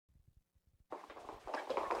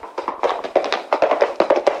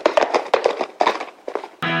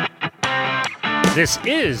This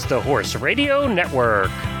is the Horse Radio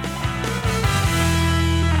Network.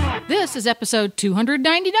 This is episode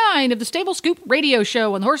 299 of the Stable Scoop Radio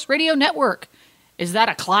Show on the Horse Radio Network. Is that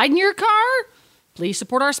a Clyde in your car? Please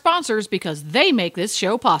support our sponsors because they make this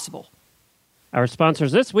show possible. Our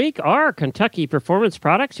sponsors this week are Kentucky Performance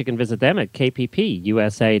Products. You can visit them at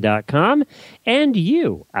kppusa.com. And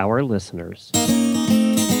you, our listeners.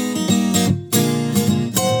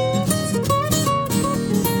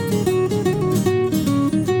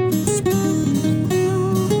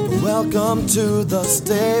 Welcome to the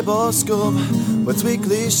Stable Scoop, with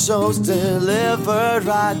weekly shows delivered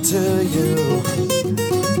right to you.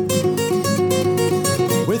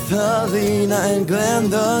 With Helena and Glenn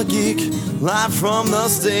the Geek, live from the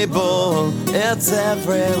stable, it's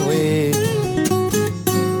every week.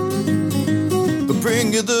 They'll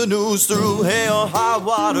bring you the news through hail or high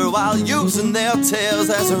water, while using their tails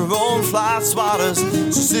as their own fly swatters.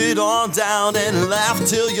 So sit on down and laugh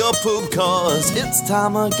till you poop, cause it's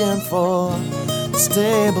time again for the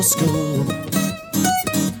Stable Scoop.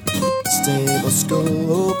 Stable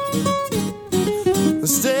Scoop. The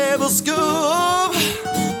Stable Scoop.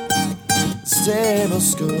 Stable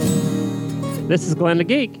Scoop. This is Glenn the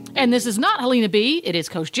Geek. And this is not Helena B. It is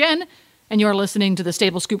Coach Jen. And you're listening to the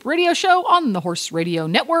Stable Scoop Radio Show on the Horse Radio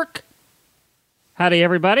Network. Howdy,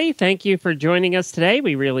 everybody. Thank you for joining us today.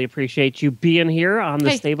 We really appreciate you being here on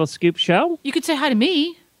the Stable Scoop Show. You could say hi to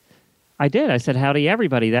me. I did. I said howdy,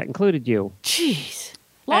 everybody. That included you. Jeez.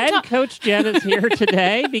 And Coach Jen is here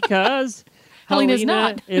today because Helena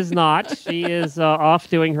is not. She is off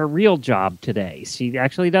doing her real job today. She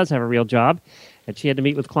actually does have a real job, and she had to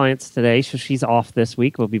meet with clients today, so she's off this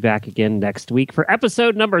week. We'll be back again next week for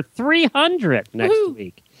episode number 300 next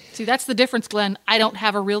week. See, that's the difference, Glenn. I don't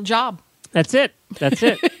have a real job. That's it. That's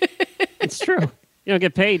it. It's true. You don't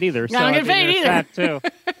get paid either. I don't get paid either. That too.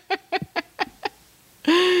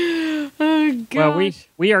 Oh, God. Well,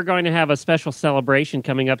 we are going to have a special celebration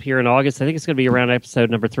coming up here in August. I think it's going to be around episode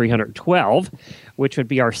number 312, which would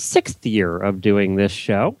be our 6th year of doing this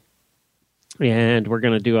show. And we're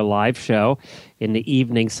going to do a live show in the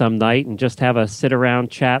evening some night and just have a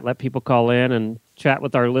sit-around chat, let people call in and chat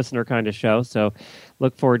with our listener kind of show. So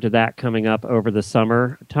look forward to that coming up over the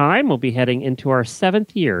summer time. We'll be heading into our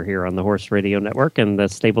 7th year here on the Horse Radio Network and the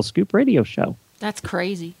Stable Scoop Radio Show. That's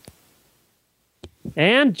crazy.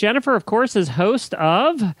 And Jennifer, of course, is host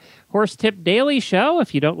of Horse Tip Daily Show.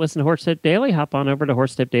 If you don't listen to Horse Tip Daily, hop on over to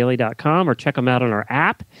horsetipdaily.com or check them out on our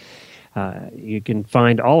app. You can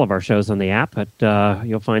find all of our shows on the app, but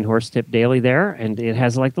you'll find Horse Tip Daily there, and it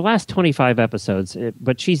has like the last 25 episodes.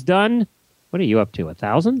 But she's done, what are you up to,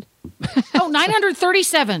 1,000? Oh,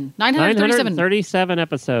 937. 937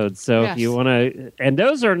 episodes. So If you want to, and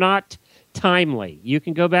those are not timely. You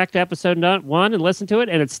can go back to episode 1 and listen to it,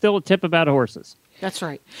 and it's still a tip about horses. That's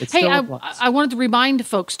right. It's hey, I wanted to remind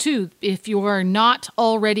folks, too, if you are not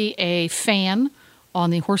already a fan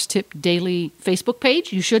on the Horse Tip Daily Facebook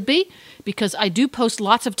page, you should be, because I do post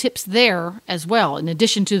lots of tips there as well, in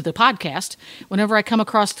addition to the podcast. Whenever I come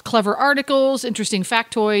across clever articles, interesting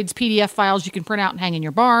factoids, PDF files you can print out and hang in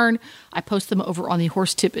your barn, I post them over on the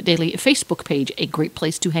Horse Tip Daily Facebook page, a great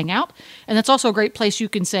place to hang out. And that's also a great place you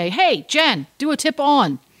can say, hey, Jen, do a tip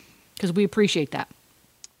on, because we appreciate that.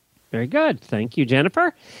 Very good. Thank you,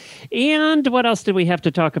 Jennifer. And what else did we have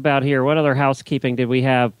to talk about here? What other housekeeping did we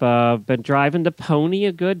have? Been driving the pony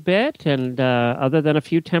a good bit, and other than a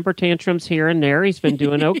few temper tantrums here and there, he's been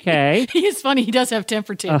doing okay. He's funny. He does have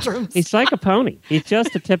temper tantrums. He's like a pony. He's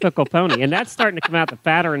just a typical pony, and that's starting to come out. The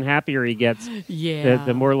fatter and happier he gets,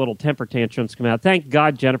 the more little temper tantrums come out. Thank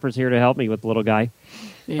God Jennifer's here to help me with the little guy.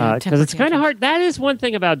 Because it's kind of hard. That is one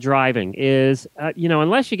thing about driving is,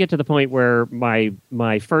 unless you get to the point where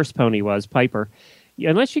my first pony was, Piper,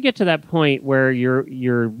 unless you get to that point where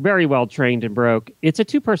you're very well trained and broke, it's a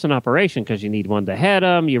two-person operation because you need one to head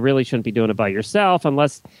them. You really shouldn't be doing it by yourself,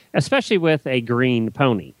 especially with a green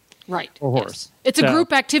pony. Right. Or horse. Yes. It's a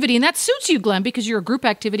group activity, and that suits you, Glenn, because you're a group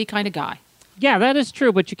activity kind of guy. Yeah, that is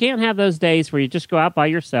true, but you can't have those days where you just go out by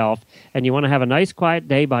yourself and you want to have a nice, quiet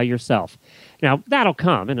day by yourself. Now, that'll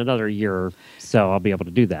come in another year or so. I'll be able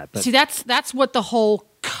to do that. But. See, that's what the whole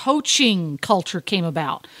coaching culture came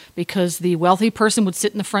about, because the wealthy person would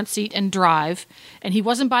sit in the front seat and drive, and he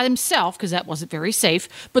wasn't by himself because that wasn't very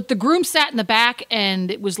safe, but the groom sat in the back,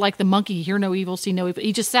 and it was like the monkey, hear no evil, see no evil.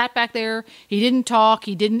 He just sat back there. He didn't talk.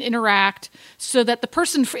 He didn't interact, so that the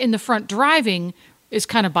person in the front driving is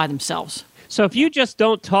kind of by themselves. So if you just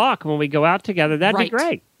don't talk when we go out together, that'd be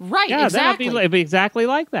great. Right, yeah, exactly. It'd be exactly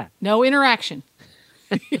like that. No interaction.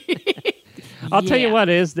 I'll tell you what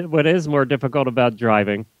is more difficult about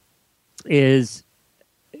driving is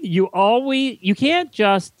you can't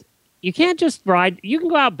just ride. You can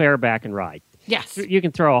go out bareback and ride. Yes. You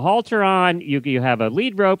can throw a halter on, you have a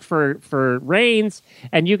lead rope for reins,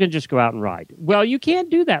 and you can just go out and ride. Well, you can't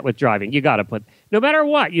do that with driving. You got to put, no matter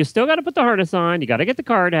what, you still got to put the harness on, you got to get the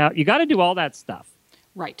card out, you got to do all that stuff.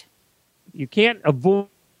 Right. You can't avoid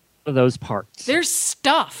those parts. There's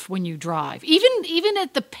stuff when you drive, even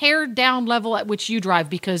at the pared down level at which you drive,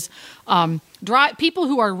 because people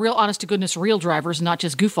who are real, honest to goodness, real drivers, not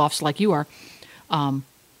just goof-offs like you are,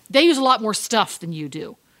 they use a lot more stuff than you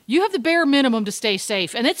do. You have the bare minimum to stay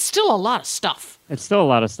safe, and it's still a lot of stuff. It's still a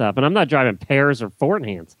lot of stuff, and I'm not driving pairs or four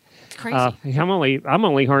hands. It's crazy. I'm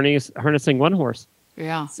only harnessing one horse.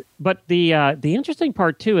 Yeah. But the interesting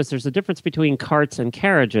part too is there's a difference between carts and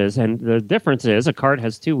carriages, and the difference is a cart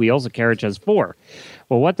has 2 wheels, a carriage has 4.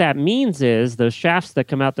 Well, what that means is those shafts that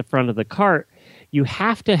come out the front of the cart, you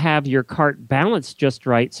have to have your cart balanced just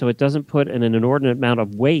right so it doesn't put an inordinate amount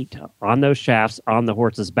of weight on those shafts on the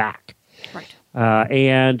horse's back. Right.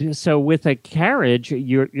 And so with a carriage,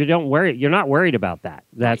 you're not worried about that.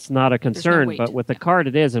 That's right. not a concern. No but with a cart,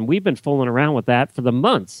 it is. And we've been fooling around with that for the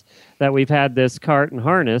months that we've had this cart and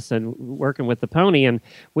harness and working with the pony. And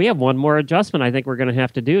we have one more adjustment I think we're going to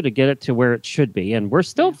have to do to get it to where it should be. And we're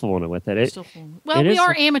still fooling with it. Well, we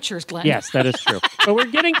are amateurs, Glenn. Yes, that is true. But we're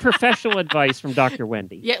getting professional advice from Dr.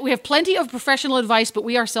 Wendy. Yeah, we have plenty of professional advice, but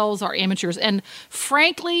we ourselves are amateurs. And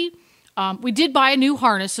frankly, we did buy a new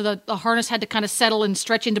harness, so the harness had to kind of settle and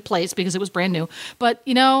stretch into place because it was brand new. But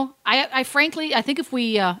I frankly, I think if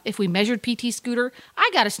we measured PT Scooter,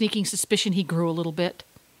 I got a sneaking suspicion he grew a little bit.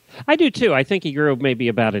 I do too. I think he grew maybe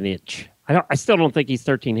about an inch. I still don't think he's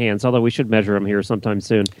 13 hands, although we should measure him here sometime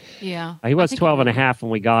soon. Yeah, he was 12 and a half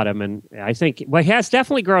when we got him, and I think he has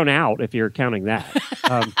definitely grown out if you're counting that.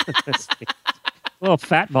 Little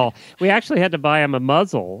fat ball. We actually had to buy him a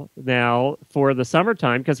muzzle now for the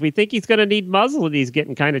summertime because we think he's going to need muzzle and he's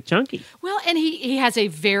getting kind of chunky. Well, and he has a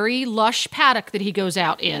very lush paddock that he goes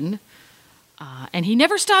out in, and he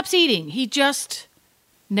never stops eating. He just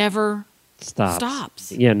never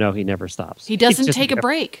stops. Yeah, no, he never stops. He doesn't take a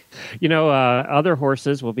break. Other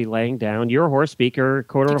horses will be laying down. Your horse, Speaker,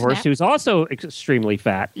 quarter horse, who's also extremely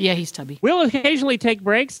fat. Yeah, he's tubby. We'll occasionally take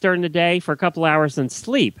breaks during the day for a couple hours and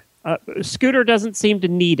sleep. Scooter doesn't seem to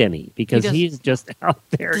need any because he's just out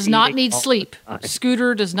there. Does not need sleep.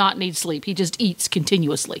 Scooter does not need sleep. He just eats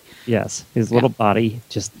continuously. Yes, his little body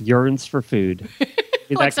just yearns for food.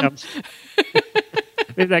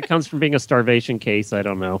 Maybe that comes from being a starvation case. I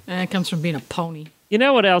don't know. It comes from being a pony. You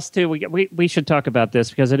know what else, too? We should talk about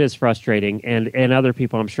this because it is frustrating, and other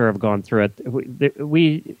people, I'm sure, have gone through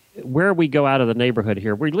it. Where we go out of the neighborhood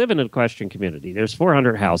here, we live in a equestrian community. There's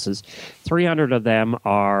 400 houses. 300 of them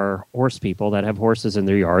are horse people that have horses in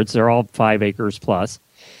their yards. They're all 5 acres plus.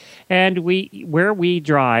 And where we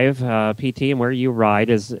drive, PT, and where you ride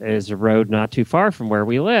is a road not too far from where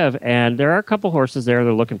we live. And there are a couple horses there that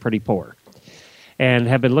are looking pretty poor. And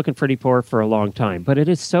have been looking pretty poor for a long time. But it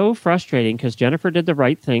is so frustrating because Jennifer did the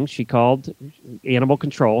right thing. She called animal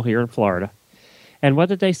control here in Florida. And what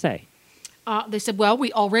did they say? They said, well,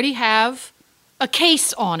 we already have a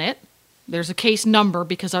case on it. There's a case number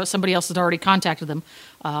because somebody else had already contacted them.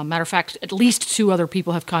 Matter of fact, at least 2 other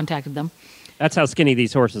people have contacted them. That's how skinny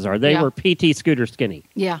these horses are. They were PT Scooter skinny.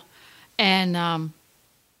 Yeah. And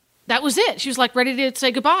that was it. She was like ready to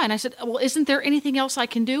say goodbye. And I said, well, isn't there anything else I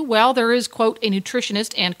can do? Well, there is, quote, a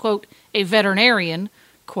nutritionist and, quote, a veterinarian,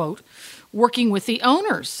 quote, working with the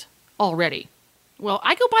owners already. Well,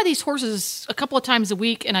 I go by these horses a couple of times a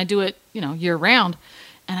week and I do it, year round.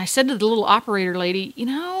 And I said to the little operator lady,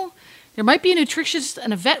 there might be a nutritionist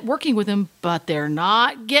and a vet working with them, but they're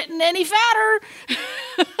not getting any fatter.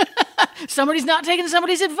 Somebody's not taking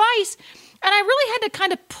somebody's advice. And I really had to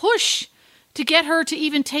kind of push to get her to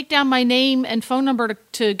even take down my name and phone number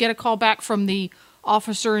to get a call back from the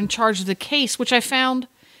officer in charge of the case, which I found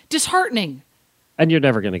disheartening. And you're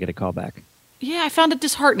never going to get a call back. Yeah, I found it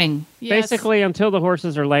disheartening. Yes. Basically, until the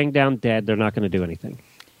horses are laying down dead, they're not going to do anything.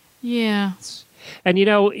 Yeah. And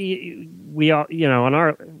we all,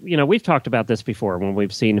 we've talked about this before when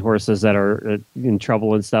we've seen horses that are in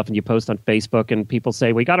trouble and stuff, and you post on Facebook and people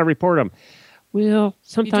say, we got to report them. Well,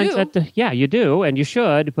 sometimes you do, and you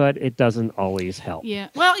should, but it doesn't always help. Yeah.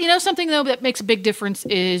 Well, something, though, that makes a big difference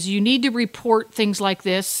is you need to report things like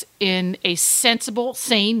this in a sensible,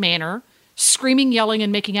 sane manner. Screaming, yelling,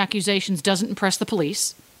 and making accusations doesn't impress the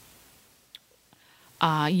police.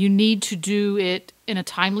 You need to do it in a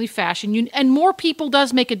timely fashion. And more people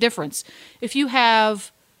does make a difference. If you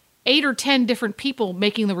have 8 or 10 different people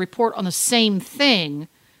making the report on the same thing,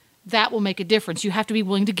 that will make a difference. You have to be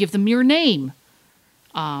willing to give them your name.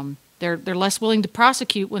 They're less willing to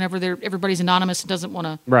prosecute whenever everybody's anonymous and doesn't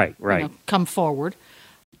want to come forward.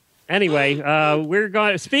 Anyway, we're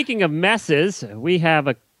going. Speaking of messes, we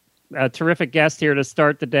have a terrific guest here to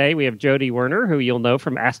start the day. We have Jody Werner, who you'll know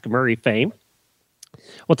from Ask Murray fame.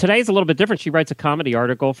 Well, today's a little bit different. She writes a comedy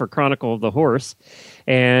article for Chronicle of the Horse,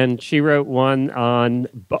 and she wrote one on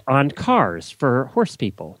cars for horse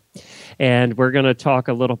people. And we're going to talk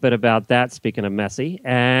a little bit about that, speaking of messy.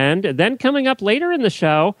 And then coming up later in the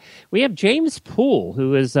show, we have James Poole,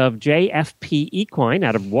 who is of JFP Equine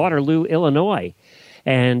out of Waterloo, Illinois.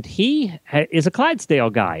 And he is a Clydesdale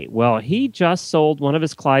guy. Well, he just sold one of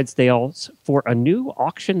his Clydesdales for a new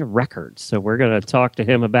auction record. So we're going to talk to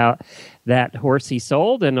him about that horse he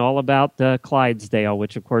sold and all about the Clydesdale,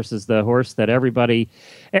 which, of course, is the horse that everybody...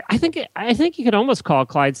 I think you could almost call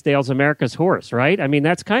Clydesdales America's horse, right? I mean,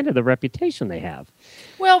 that's kind of the reputation they have.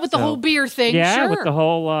 Well, with the whole beer thing, yeah, with the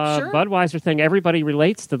whole Budweiser thing, everybody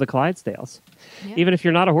relates to the Clydesdales, even if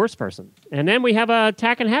you're not a horse person. And then we have a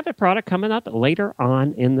Tack and Habit product coming up later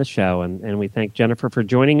on in the show, and we thank Jennifer for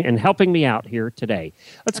joining and helping me out here today.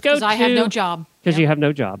 Let's go to... Because I have no job. Because you have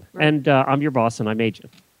no job, right. And I'm your boss, and I made you.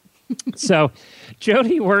 So,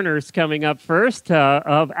 Jody Werner's coming up first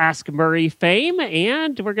of Ask Murray fame,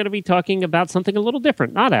 and we're going to be talking about something a little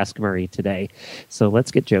different, not Ask Murray today. So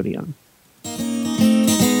let's get Jody on.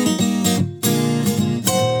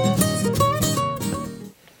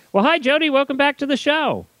 Well, hi, Jody. Welcome back to the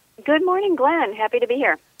show. Good morning, Glenn. Happy to be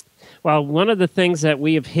here. Well, one of the things that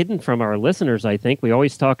we have hidden from our listeners, I think, we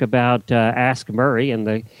always talk about Ask Murray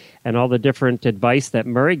and all the different advice that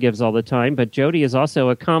Murray gives all the time, but Jody is also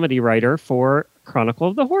a comedy writer for Chronicle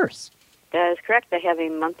of the Horse. That is correct. They have a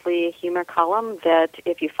monthly humor column that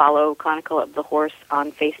if you follow Chronicle of the Horse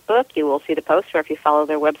on Facebook, you will see the post, or if you follow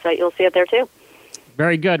their website, you'll see it there too.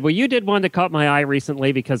 Very good. Well, you did one that caught my eye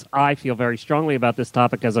recently because I feel very strongly about this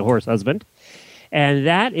topic as a horse husband. And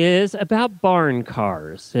that is about barn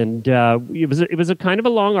cars. And it was a kind of a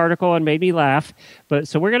long article and made me laugh. But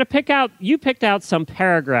so we're going to picked out some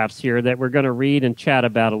paragraphs here that we're going to read and chat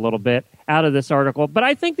about a little bit out of this article. But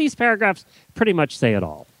I think these paragraphs pretty much say it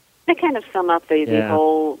all. They kind of sum up the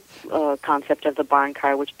whole concept of the barn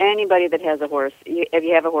car, which anybody that has a horse, if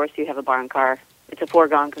you have a horse, you have a barn car. It's a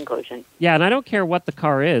foregone conclusion. Yeah, and I don't care what the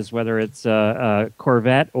car is, whether it's a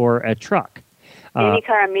Corvette or a truck. Any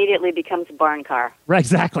car immediately becomes a barn car. Right,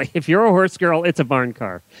 exactly. If you're a horse girl, it's a barn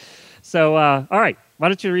car. So, all right, why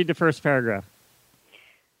don't you read the first paragraph?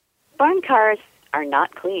 Barn cars are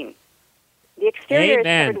not clean. The exterior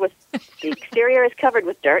is covered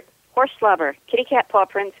with dirt, horse slobber, kitty cat paw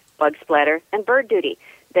prints, bug splatter, and bird duty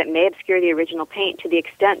that may obscure the original paint to the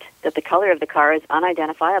extent that the color of the car is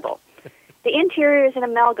unidentifiable. The interior is an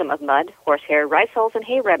amalgam of mud, horsehair, rice hulls, and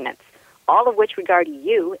hay remnants, all of which regard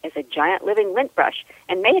you as a giant living lint brush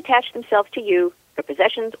and may attach themselves to you, your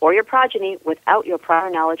possessions, or your progeny without your prior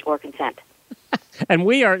knowledge or consent. And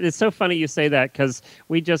it's so funny you say that because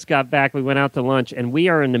we just got back, we went out to lunch, and we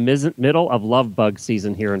are in the middle of love bug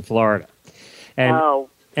season here in Florida. And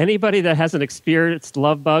anybody that hasn't experienced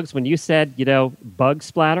love bugs, when you said, bug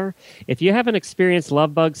splatter, if you haven't experienced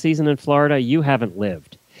love bug season in Florida, you haven't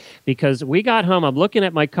lived. Because we got home, I'm looking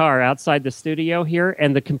at my car outside the studio here,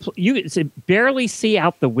 and you barely see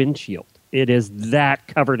out the windshield. It is that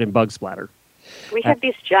covered in bug splatter. We have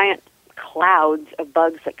these giant clouds of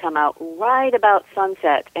bugs that come out right about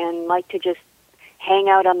sunset and like to just hang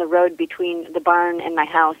out on the road between the barn and my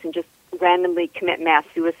house and just randomly commit mass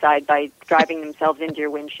suicide by driving themselves into your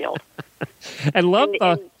windshield. And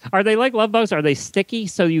are they like love bugs? Are they sticky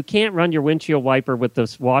so you can't run your windshield wiper with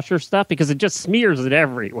this washer stuff because it just smears it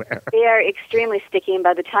everywhere? They are extremely sticky, and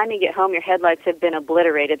by the time you get home, your headlights have been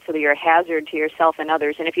obliterated so that you're a hazard to yourself and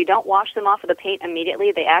others. And if you don't wash them off of the paint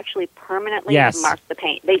immediately, they actually permanently mark the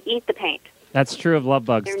paint. They eat the paint. That's true of love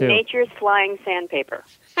bugs, They're too. nature's flying sandpaper.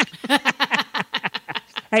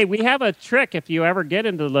 Hey, we have a trick if you ever get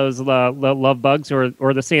into those love bugs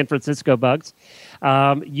or the San Francisco bugs.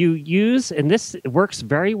 You use, and this works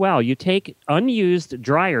very well, you take unused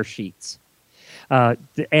dryer sheets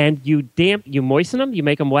and you moisten them, you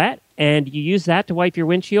make them wet, and you use that to wipe your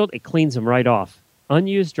windshield. It cleans them right off.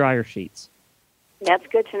 Unused dryer sheets. That's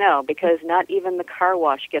good to know because not even the car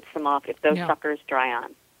wash gets them off if those suckers dry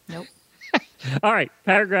on. Nope. All right,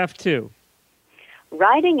 paragraph 2.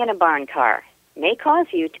 Riding in a barn car may cause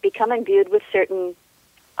you to become imbued with certain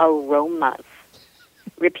aromas.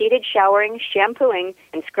 Repeated showering, shampooing,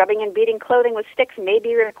 and scrubbing and beating clothing with sticks may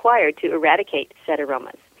be required to eradicate said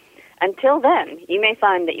aromas. Until then, you may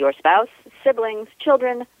find that your spouse, siblings,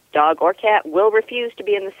 children, dog, or cat will refuse to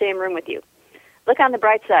be in the same room with you. Look on the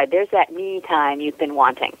bright side. There's that me time you've been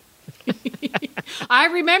wanting. I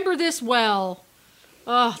remember this well.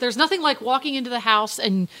 There's nothing like walking into the house,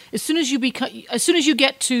 and as soon as you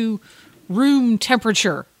get to room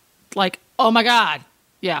temperature, like, oh my God,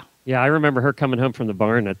 yeah. Yeah, I remember her coming home from the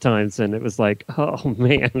barn at times, and it was like, oh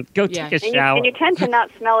man, go take a shower. And you tend to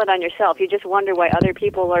not smell it on yourself. You just wonder why other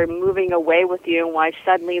people are moving away with you, and why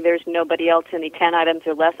suddenly there's nobody else in the 10 items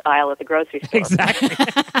or less aisle at the grocery store. Exactly.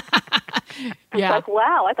 It's like,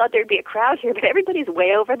 wow, I thought there'd be a crowd here, but everybody's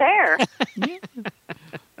way over there.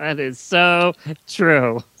 That is so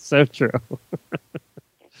true. So true.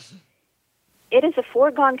 It is a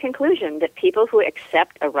foregone conclusion that people who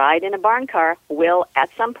accept a ride in a barn car will, at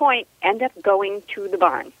some point, end up going to the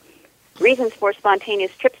barn. Reasons for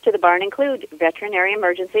spontaneous trips to the barn include veterinary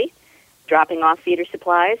emergency, dropping off feeder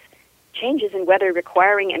supplies, changes in weather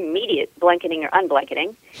requiring immediate blanketing or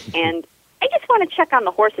unblanketing, and I just want to check on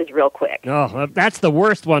the horses real quick. Oh, that's the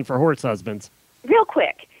worst one for horse husbands. Real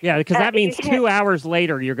quick. Yeah, because that means 2 hours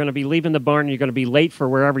later you're going to be leaving the barn and you're going to be late for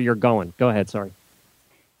wherever you're going. Go ahead, sorry.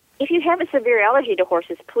 If you have a severe allergy to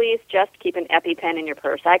horses, please just keep an EpiPen in your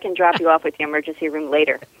purse. I can drop you off with the emergency room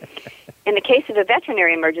later. In the case of a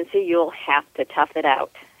veterinary emergency, you'll have to tough it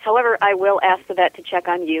out. However, I will ask the vet to check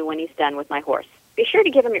on you when he's done with my horse. Be sure to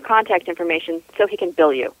give him your contact information so he can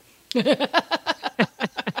bill you.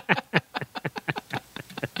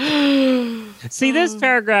 See, this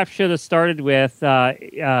paragraph should have started with,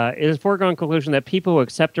 it is a foregone conclusion that people who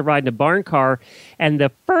accept a ride in a barn car, and the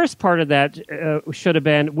first part of that should have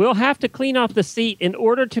been, we'll have to clean off the seat in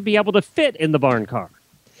order to be able to fit in the barn car.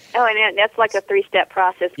 Oh, and that's like a 3-step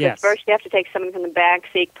process. Because first you have to take something from the back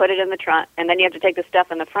seat, put it in the trunk, and then you have to take the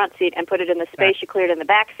stuff in the front seat and put it in the space you cleared in the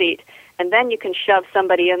back seat. And then you can shove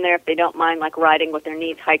somebody in there if they don't mind, like riding with their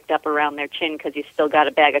knees hiked up around their chin because you've still got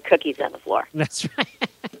a bag of cookies on the floor. That's right.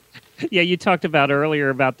 Yeah, you talked about earlier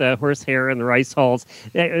about the horsehair and the rice hulls,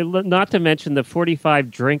 not to mention the 45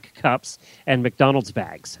 drink cups and McDonald's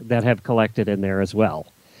bags that have collected in there as well.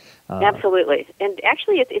 Absolutely. And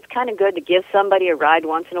actually, it's kind of good to give somebody a ride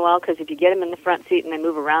once in a while, because if you get them in the front seat and they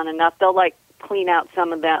move around enough, they'll like clean out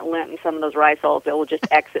some of that lint and some of those rice hulls. They will just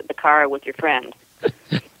exit the car with your friend.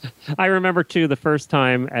 I remember, too, the first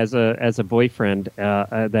time as a boyfriend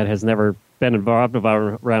that has never been involved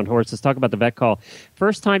around horses, talk about the vet call.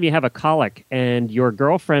 First time you have a colic and your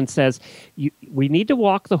girlfriend says, we need to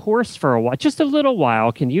walk the horse for a while, just a little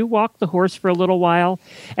while. Can you walk the horse for a little while?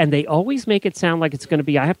 And they always make it sound like it's going to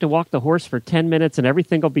be, I have to walk the horse for 10 minutes and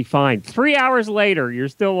everything will be fine. 3 hours later, you're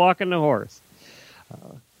still walking the horse.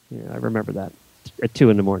 Yeah, I remember that at 2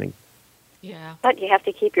 a.m. Yeah. But you have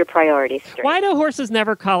to keep your priorities straight. Why do horses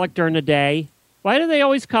never colic during the day? Why do they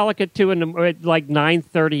always colic at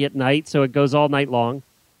 9:30 at night, so it goes all night long?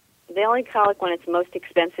 They only colic when it's most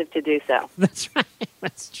expensive to do so. That's right.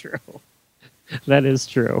 That's true. That is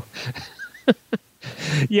true.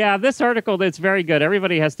 Yeah, this article, that's very good.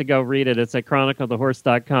 Everybody has to go read it. It's at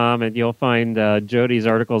chronicleofthehorse.com, and you'll find Jody's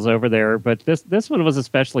articles over there. But this one was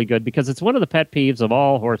especially good because it's one of the pet peeves of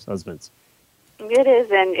all horse husbands. It is,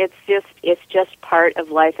 and it's just part of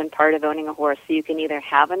life and part of owning a horse. So you can either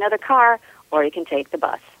have another car or you can take the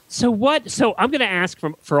bus. So I'm going to ask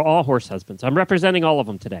for all horse husbands. I'm representing all of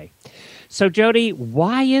them today. So, Jody,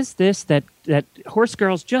 why is this that horse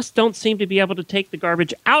girls just don't seem to be able to take the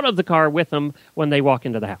garbage out of the car with them when they walk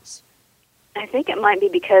into the house? I think it might be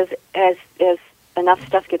because as enough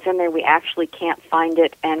stuff gets in there, we actually can't find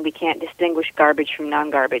it, and we can't distinguish garbage from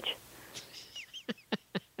non-garbage.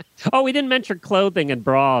 Oh, we didn't mention clothing and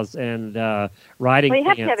bras and riding pants. Well, you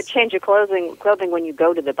have to have a change of clothing when you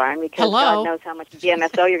go to the barn, because God knows how much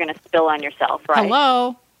DMSO you're going to spill on yourself, right?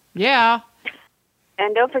 Hello. Yeah.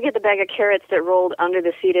 And don't forget the bag of carrots that rolled under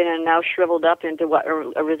the seat and now shriveled up into what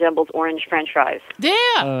resembles orange French fries. Yeah.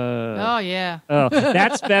 Oh, yeah. Oh,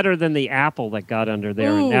 that's better than the apple that got under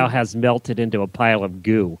there and now has melted into a pile of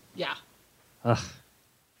goo. Yeah. Ugh.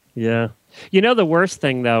 Yeah. You know, the worst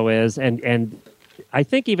thing, though, is, and I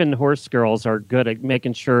think even horse girls are good at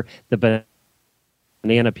making sure the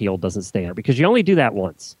banana peel doesn't stay there, because you only do that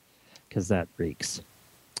once, because that reeks.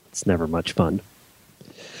 It's never much fun.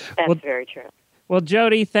 That's very true. Well,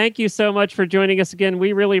 Jody, thank you so much for joining us again.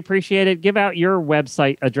 We really appreciate it. Give out your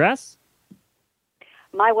website address.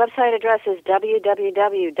 My website address is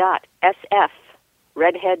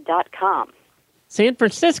www.sfredhead.com. San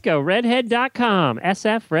Francisco, redhead.com,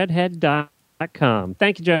 sfredhead.com.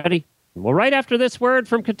 Thank you, Jody. Well, right after this word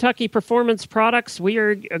from Kentucky Performance Products, we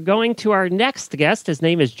are going to our next guest. His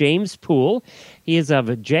name is James Poole. He is of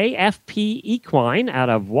JFP Equine out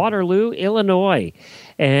of Waterloo, Illinois.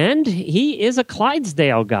 And he is a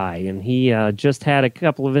Clydesdale guy. And he just had a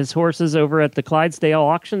couple of his horses over at the Clydesdale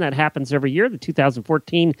auction that happens every year, the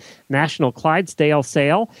 2014 National Clydesdale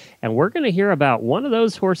Sale. And we're going to hear about one of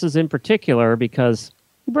those horses in particular because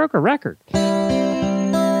he broke a record.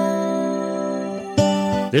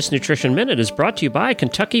 This Nutrition Minute is brought to you by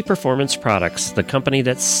Kentucky Performance Products, the company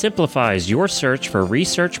that simplifies your search for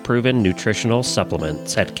research-proven nutritional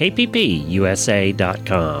supplements at kppusa.com.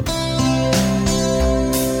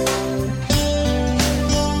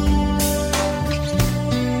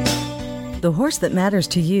 The horse that matters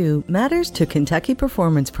to you matters to Kentucky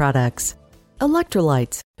Performance Products.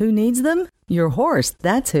 Electrolytes. Who needs them? Your horse,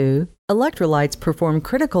 that's who. Electrolytes perform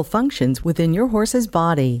critical functions within your horse's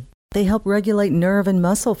body. They help regulate nerve and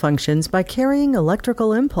muscle functions by carrying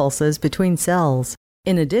electrical impulses between cells.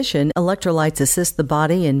 In addition, electrolytes assist the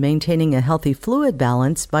body in maintaining a healthy fluid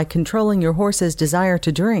balance by controlling your horse's desire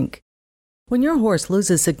to drink. When your horse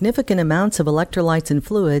loses significant amounts of electrolytes and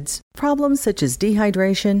fluids, problems such as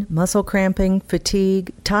dehydration, muscle cramping,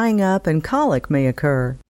 fatigue, tying up, and colic may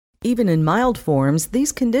occur. Even in mild forms,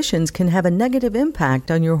 these conditions can have a negative impact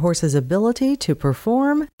on your horse's ability to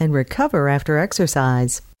perform and recover after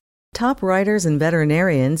exercise. Top riders and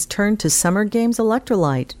veterinarians turn to Summer Games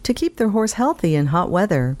Electrolyte to keep their horse healthy in hot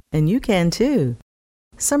weather, and you can too.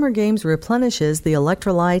 Summer Games replenishes the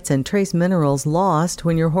electrolytes and trace minerals lost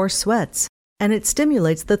when your horse sweats, and it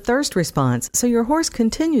stimulates the thirst response so your horse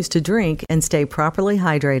continues to drink and stay properly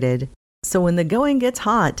hydrated. So when the going gets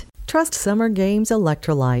hot, trust Summer Games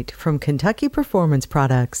Electrolyte from Kentucky Performance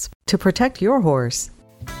Products to protect your horse.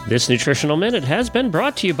 This Nutritional Minute has been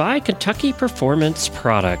brought to you by Kentucky Performance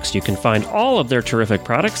Products. You can find all of their terrific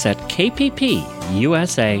products at kppusa.com.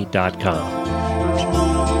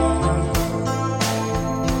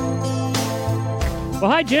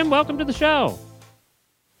 Well, hi, Jim. Welcome to the show.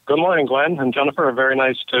 Good morning, Glenn and Jennifer. Very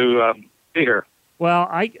nice to be here. Well,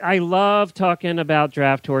 I love talking about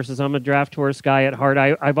draft horses. I'm a draft horse guy at heart.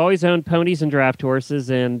 I've always owned ponies and draft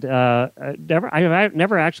horses, and I've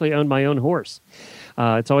never actually owned my own horse.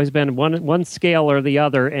 It's always been one scale or the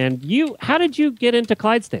other. And how did you get into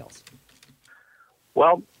Clydesdales?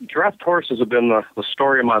 Well, draft horses have been the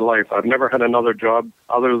story of my life. I've never had another job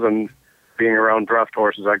other than being around draft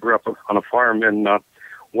horses. I grew up on a farm in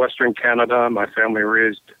Western Canada. My family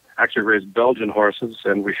raised Belgian horses,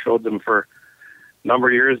 and we showed them for a number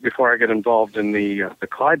of years before I got involved in the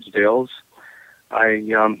Clydesdales.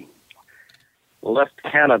 I left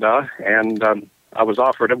Canada, and I was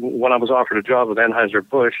offered a job with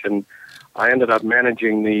Anheuser-Busch, and I ended up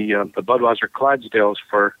managing the Budweiser Clydesdales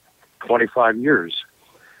for 25 years.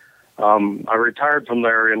 I retired from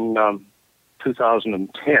there in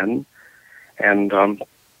 2010, and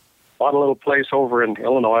bought a little place over in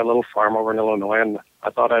Illinois, a little farm over in Illinois, and I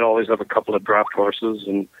thought I'd always have a couple of draft horses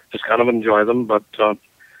and just kind of enjoy them, but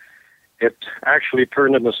it actually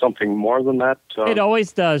turned into something more than that. It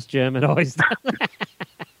always does, Jim. It always does.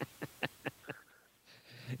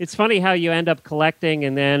 It's funny how you end up collecting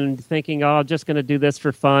and then thinking, I'm just going to do this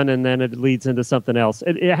for fun, and then it leads into something else.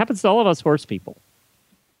 It happens to all of us horse people.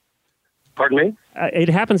 Pardon me? It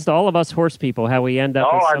happens to all of us horse people, how we end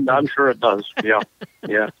up with something. I'm sure it does. Yeah,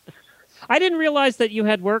 yeah. I didn't realize that you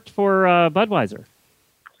had worked for Budweiser.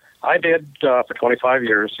 I did for 25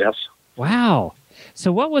 years, yes. Wow.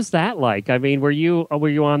 So what was that like? I mean, were you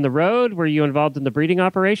on the road? Were you involved in the breeding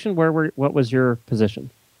operation? What was your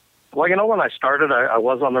position? Well, when I started, I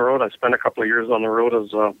was on the road. I spent a couple of years on the road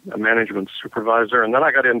as a management supervisor, and then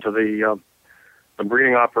I got into the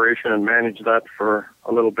breeding operation and managed that for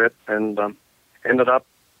a little bit, and ended up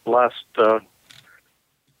last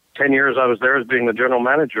 10 years I was there as being the general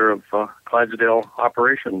manager of Clydesdale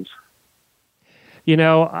operations. We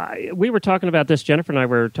were talking about this, Jennifer and I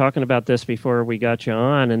were talking about this before we got you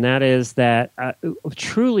on, and that is that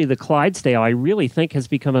truly the Clydesdale, I really think, has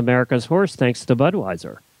become America's horse thanks to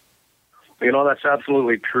Budweiser. That's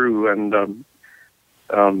absolutely true, and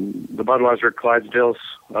the Budweiser Clydesdales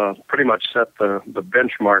pretty much set the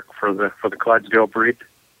benchmark for the Clydesdale breed.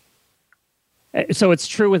 So it's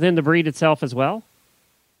true within the breed itself as well?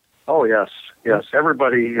 Oh, yes.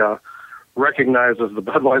 Everybody recognizes the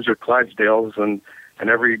Budweiser Clydesdales, and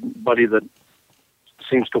everybody that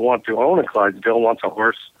seems to want to own a Clydesdale wants a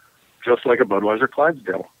horse just like a Budweiser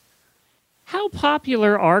Clydesdale. How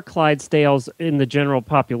popular are Clydesdales in the general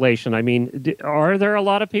population? I mean, are there a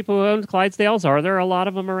lot of people who own Clydesdales? Are there a lot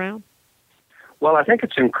of them around? Well, I think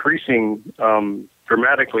it's increasing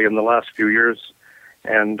dramatically in the last few years.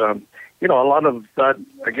 And, a lot of that,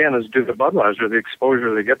 again, is due to Budweiser, the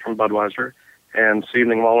exposure they get from Budweiser and seeing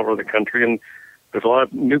them all over the country. And there's a lot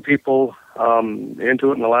of new people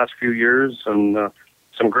into it in the last few years, and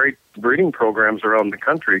some great breeding programs around the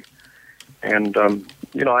country. And,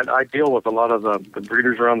 I deal with a lot of the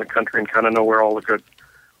breeders around the country and kind of know where all the good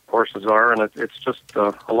horses are, and it's just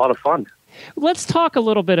a lot of fun. Let's talk a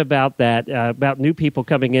little bit about that, about new people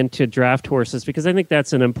coming into draft horses, because I think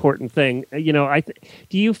that's an important thing.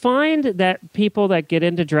 Do you find that people that get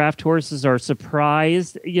into draft horses are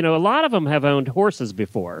surprised? A lot of them have owned horses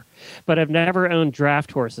before, but have never owned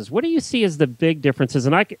draft horses. What do you see as the big differences?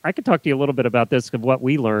 And I could talk to you a little bit about this, of what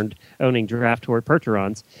we learned owning draft horse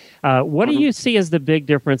Percherons. What do you see as the big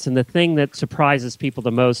difference and the thing that surprises people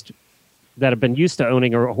the most that have been used to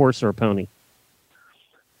owning a horse or a pony?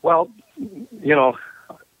 Well,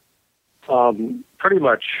 pretty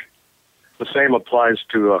much the same applies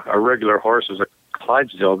to a regular horse as a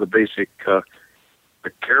Clydesdale, the basic the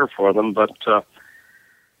care for them. But,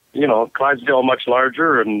 Clydesdale much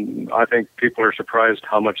larger, and I think people are surprised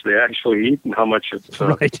how much they actually eat and how much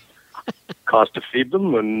it costs to feed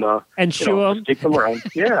them and shoe them. Keep them around.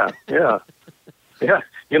 Yeah.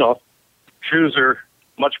 Shoes are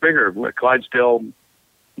much bigger.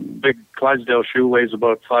 Big Clydesdale shoe weighs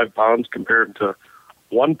about 5 pounds compared to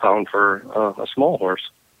 1 pound for a small horse.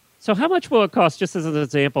 So how much will it cost, just as an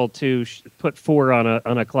example, to put 4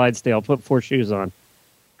 on a Clydesdale, put 4 shoes on?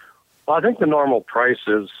 Well, I think the normal price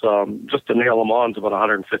is, just to nail them on, is about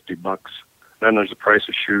 $150. Then there's the price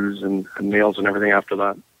of shoes and nails and everything after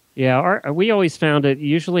that. Yeah, we always found it,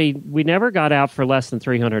 usually we never got out for less than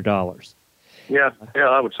 $300. Yeah,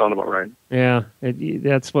 that would sound about right. Yeah,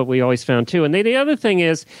 that's what we always found too. And the other thing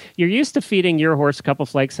is, you're used to feeding your horse a couple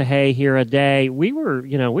flakes of hay here a day. We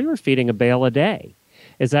were feeding a bale a day.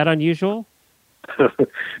 Is that unusual?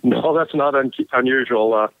 No, that's not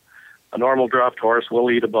unusual. A normal draft horse will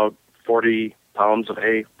eat about 40 pounds of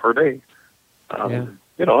hay per day. And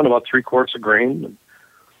about 3 quarts of grain, and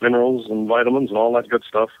minerals and vitamins and all that good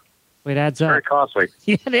stuff. It adds up. Very costly.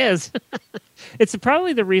 Yeah, it is. It's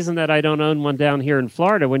probably the reason that I don't own one down here in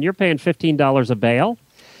Florida. When you're paying $15 a bale,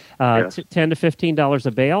 $10 to $15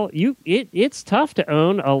 a bale, it's tough to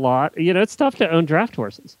own a lot. It's tough to own draft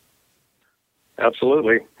horses.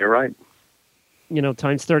 Absolutely, you're right.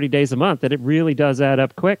 Times 30 days a month, that it really does add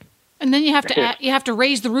up quick. And then you have to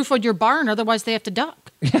raise the roof on your barn, otherwise they have to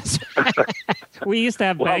duck. Yes. We used to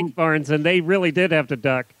have bank barns, and they really did have to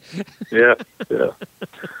duck. Yeah.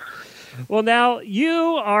 Well, now,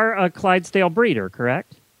 you are a Clydesdale breeder,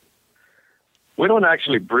 correct? We don't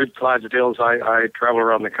actually breed Clydesdales. I travel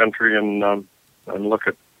around the country and look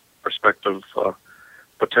at prospective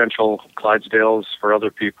potential Clydesdales for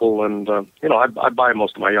other people, and I buy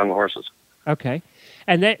most of my young horses. Okay.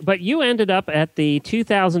 But you ended up at the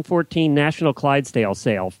 2014 National Clydesdale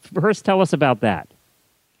sale. First, tell us about that.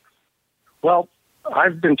 Well,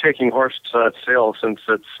 I've been taking horses to that sale since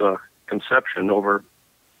its conception over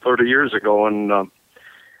 30 years ago, and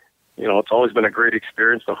it's always been a great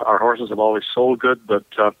experience. Our horses have always sold good, but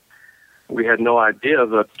we had no idea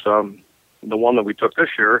that the one that we took this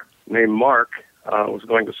year, named Mark, was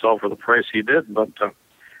going to sell for the price he did, but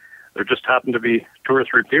there just happened to be 2 or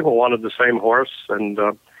 3 people wanted the same horse, and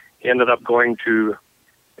he ended up going to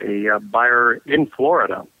a buyer in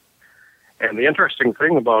Florida. And the interesting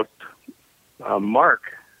thing about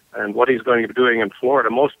Mark and what he's going to be doing in Florida,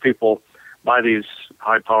 most people buy these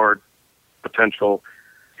high-powered potential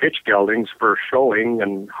hitch geldings for showing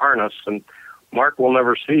and harness, and Mark will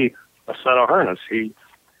never see a set of harness. He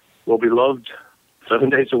will be loved 7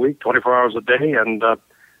 days a week, 24 hours a day, and the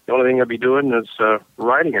only thing he'll be doing is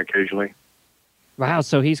riding occasionally. Wow,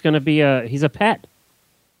 so he's going to be he's a pet.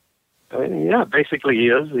 Yeah, basically he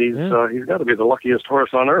is. He's got to be the luckiest horse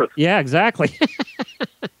on earth. Yeah, exactly.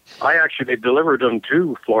 I actually delivered him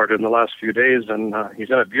to Florida in the last few days, and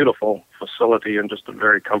he's in a beautiful facility and just a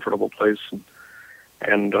very comfortable place.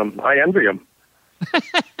 And I envy him.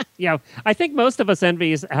 Yeah, I think most of us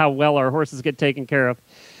envy how well our horses get taken care of.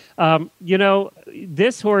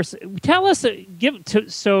 This horse. Tell us,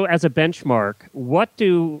 so as a benchmark, what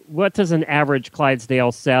does an average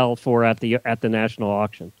Clydesdale sell for at the national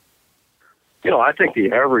auction? I think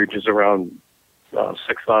the average is around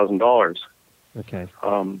 $6,000. Okay.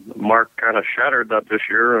 Mark kind of shattered that this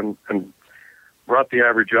year and brought the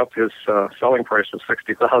average up. His selling price was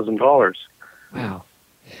 $60,000. Wow.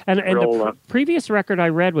 And the previous record I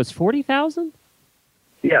read was $40,000?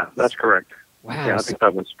 Yeah, that's correct. Wow. Yeah, I think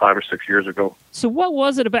that was 5 or 6 years ago. So what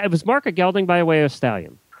was it about? It was Mark a gelding by way of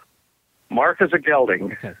stallion? Mark is a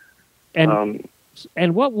gelding. Okay.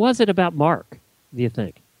 And what was it about Mark, do you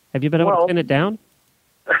think? Have you been able to pin it down?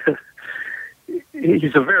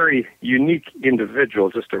 he's a very unique individual,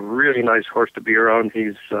 just a really nice horse to be around.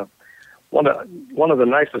 He's one of the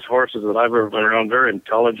nicest horses that I've ever been around, very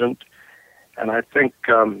intelligent. And I think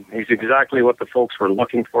he's exactly what the folks were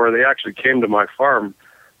looking for. They actually came to my farm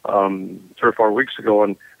 3 or 4 weeks ago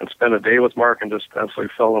and spent a day with Mark and just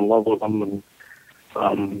absolutely fell in love with him.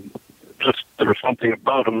 And just there was something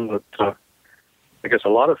about him that I guess a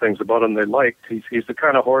lot of things about him they liked. He's the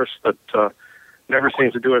kind of horse that never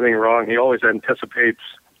seems to do anything wrong. He always anticipates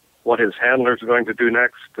what his handler's are going to do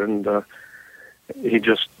next, and he's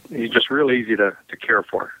just really easy to care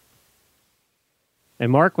for.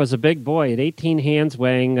 And Mark was a big boy at 18 hands,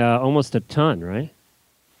 weighing almost a ton, right?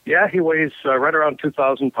 Yeah, he weighs right around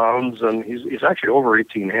 2,000 pounds, and he's actually over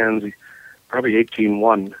 18 hands. He's probably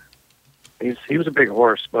 18.1. He was a big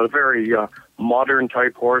horse, but a very modern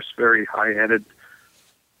type horse, very high-headed,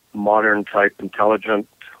 modern type, intelligent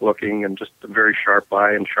looking, and just a very sharp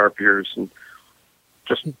eye and sharp ears, and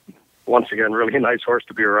just once again, really a nice horse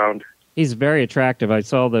to be around. He's very attractive. I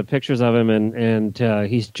saw the pictures of him, and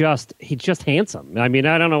he's just handsome. I mean,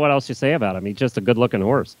 I don't know what else you say about him. He's just a good-looking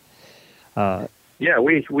horse. Yeah,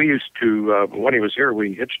 we used to, when he was here,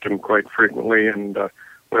 we hitched him quite frequently, and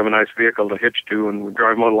we have a nice vehicle to hitch to, and we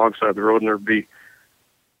drive him on alongside the road, and there'd be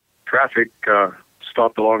traffic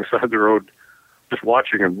stopped alongside the road just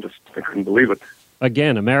watching him. Just I couldn't believe it.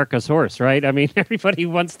 Again, America's horse, right? I mean, everybody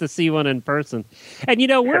wants to see one in person. And,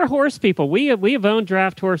 we're horse people. We have owned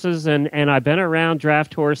draft horses, and I've been around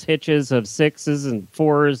draft horse hitches of 6s and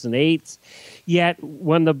 4s and 8s. Yet,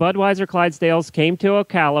 when the Budweiser Clydesdales came to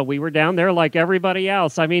Ocala, we were down there like everybody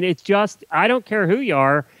else. I mean, it's just, I don't care who you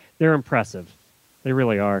are, they're impressive. They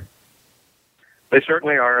really are. They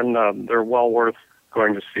certainly are, and they're well worth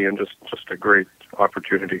going to see, and just a great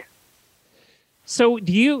opportunity. So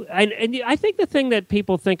do you, and I think the thing that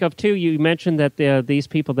people think of too, you mentioned that these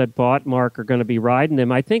people that bought Mark are going to be riding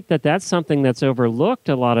him. I think that that's something that's overlooked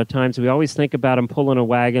a lot of times. We always think about him pulling a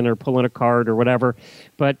wagon or pulling a cart or whatever,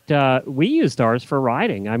 but we used ours for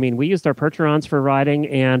riding. I mean, we used our Percherons for riding,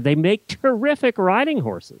 and they make terrific riding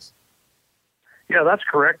horses. Yeah, that's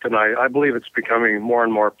correct, and I believe it's becoming more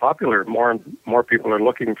and more popular. More and more people are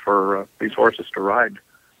looking for these horses to ride.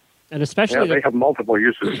 And especially... they have multiple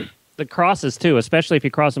uses. The crosses too, especially if you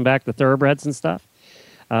cross them back to thoroughbreds and stuff.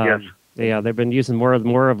 Yes. Yeah, they've been using more of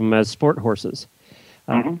them as sport horses.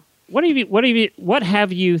 Mm-hmm. What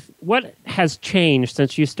has changed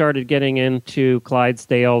since you started getting into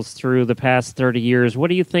Clydesdales through the past 30 years? What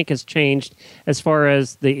do you think has changed as far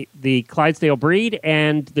as the Clydesdale breed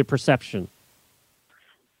and the perception?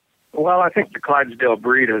 Well, I think the Clydesdale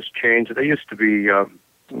breed has changed. They used to be,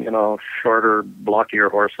 shorter, blockier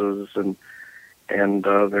horses, and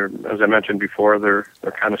they're, as I mentioned before, they're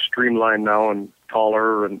kind of streamlined now and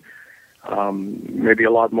taller, and maybe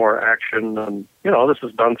a lot more action. And this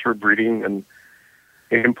is done through breeding and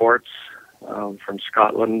imports from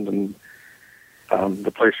Scotland, and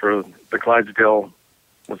the place where the Clydesdale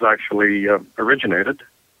was actually originated,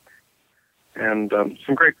 and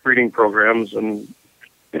some great breeding programs. And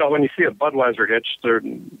when you see a Budweiser hitch,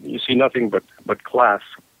 you see nothing but class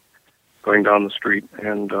going down the street,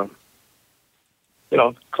 and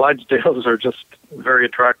Clydesdales are just very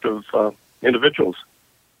attractive individuals.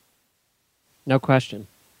 No question.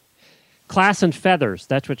 Class and feathers,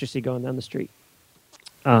 that's what you see going down the street.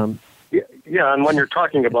 Yeah, and when you're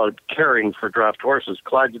talking about caring for draft horses,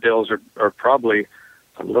 Clydesdales are probably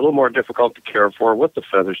a little more difficult to care for with the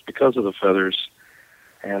feathers because of the feathers,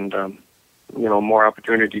 and more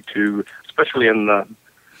opportunity to, especially in the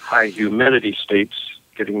high humidity states,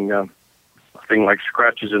 getting a thing like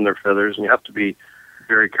scratches in their feathers, and you have to be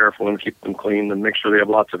very careful and keep them clean and make sure they have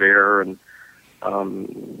lots of air, and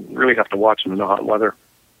really have to watch them in the hot weather.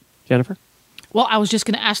 Jennifer? Well, I was just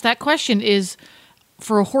going to ask that question, is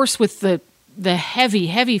for a horse with the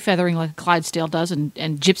heavy feathering like a Clydesdale does, and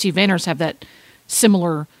Gypsy Vanners have that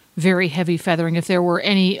similar very heavy feathering, if there were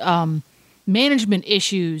any management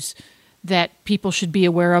issues that people should be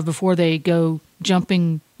aware of before they go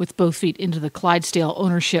jumping with both feet into the Clydesdale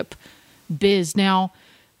ownership biz. Now,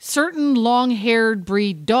 certain long-haired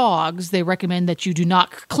breed dogs, they recommend that you do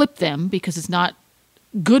not clip them because it's not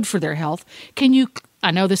good for their health.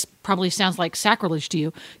 I know this probably sounds like sacrilege to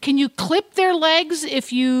you. Can you clip their legs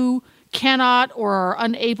if you cannot or are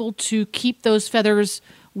unable to keep those feathers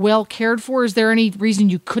well cared for? Is there any reason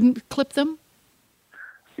you couldn't clip them?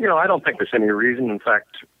 I don't think there's any reason. In fact,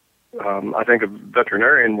 I think a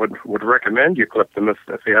veterinarian would recommend you clip them if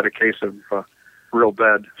they had a case of real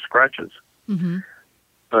bad scratches. Mm-hmm.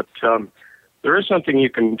 But there is something you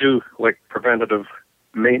can do, like preventative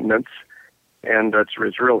maintenance, and it's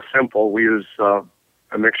real simple. We use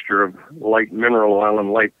a mixture of light mineral oil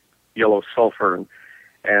and light yellow sulfur,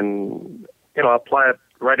 and apply it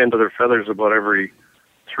right into their feathers about every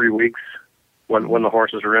 3 weeks when the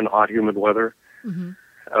horses are in hot, humid weather. Mm-hmm.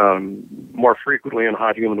 More frequently in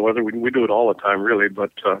hot, humid weather. We do it all the time, really,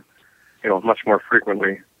 but much more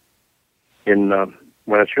frequently in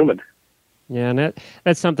when it's humid. Yeah, and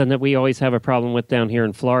that's something that we always have a problem with down here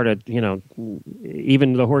in Florida.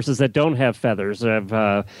 Even the horses that don't have feathers have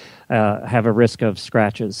a risk of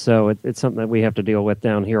scratches. So it's something that we have to deal with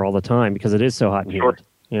down here all the time because it is so hot and humid. Sure.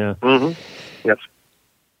 Yeah. Mm-hmm. Yes.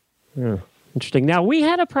 Yeah. Interesting. Now, we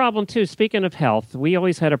had a problem, too. Speaking of health, we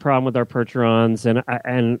always had a problem with our Percherons,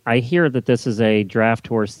 and I hear that this is a draft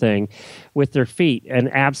horse thing with their feet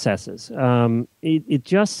and abscesses. It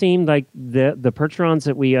just seemed like the Percherons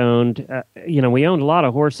that we owned, we owned a lot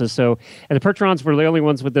of horses, and the Percherons were the only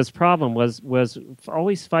ones with this problem, was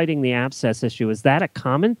always fighting the abscess issue. Is that a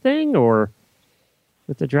common thing, or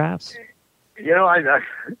with the drafts?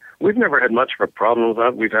 We've never had much of a problem with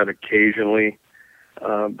that. We've had occasionally,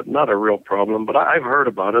 but not a real problem. But I've heard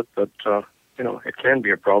about it, that, it can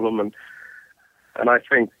be a problem. And I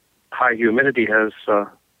think high humidity has,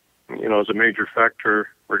 is a major factor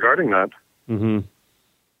regarding that. Mm-hmm.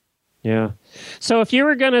 Yeah. So if you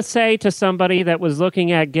were going to say to somebody that was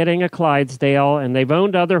looking at getting a Clydesdale and they've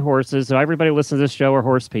owned other horses, so everybody listening to this show are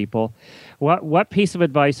horse people, what piece of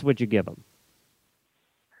advice would you give them?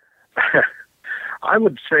 I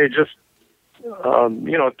would say just,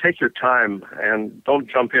 take your time and don't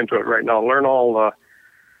jump into it right now. Learn all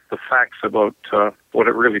the facts about what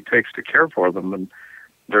it really takes to care for them. And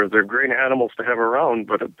they're great animals to have around,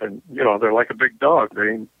 but they're like a big dog.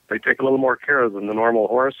 They take a little more care than the normal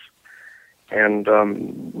horse. And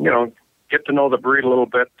get to know the breed a little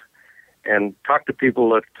bit, and talk to people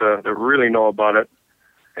that really know about it,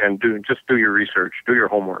 and do your research, do your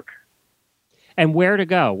homework. And where to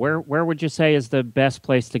go? Where would you say is the best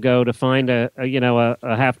place to go to find a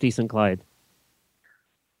half decent Clyde?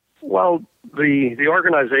 Well, the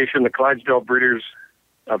organization, the Clydesdale Breeders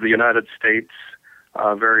of the United States,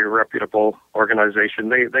 a very reputable organization.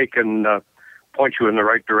 They can point you in the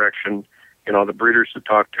right direction. The breeders to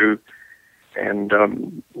talk to,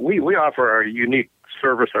 and we offer a unique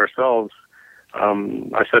service ourselves.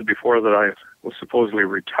 I said before that I was supposedly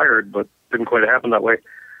retired, but didn't quite happen that way.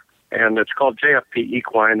 And it's called JFP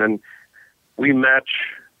Equine, and we match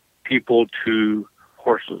people to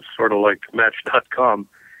horses, sort of like Match.com.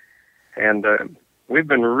 And we've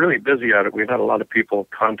been really busy at it. We've had a lot of people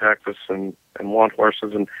contact us and want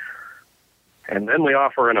horses, and then we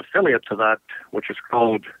offer an affiliate to that, which is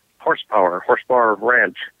called Horsepower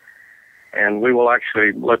Ranch. And we will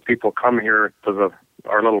actually let people come here to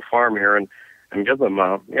our little farm here and give them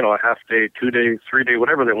a half day, 2 day, 3 day,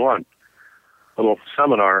 whatever they want. Little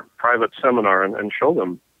private seminar, and show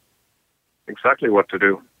them exactly what to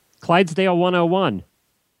do. Clydesdale 101.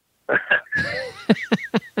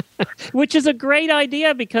 Which is a great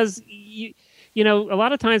idea, because a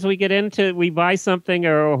lot of times we buy something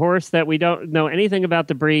or a horse that we don't know anything about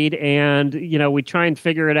the breed, and we try and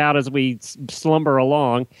figure it out as we slumber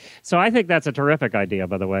along. So I think that's a terrific idea,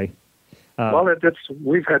 by the way.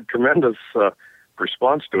 We've had tremendous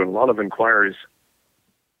response to it, a lot of inquiries.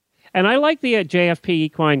 And I like the JFP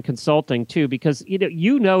Equine Consulting, too, because,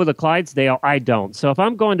 the Clydesdale, I don't. So if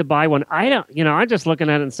I'm going to buy one, I don't, I'm just looking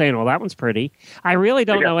at it and saying, well, that one's pretty. I really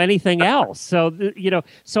don't know anything else. So,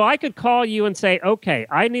 so I could call you and say, okay,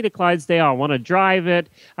 I need a Clydesdale. I want to drive it.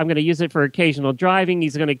 I'm going to use it for occasional driving.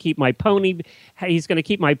 He's going to keep my pony. He's going to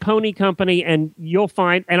keep my pony company, and you'll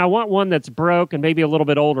find, and I want one that's broke and maybe a little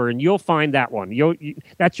bit older, and you'll find that one.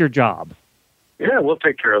 That's your job. Yeah, we'll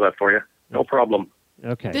take care of that for you. No problem.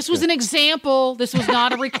 Okay. This was an example. This was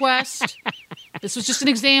not a request. This was just an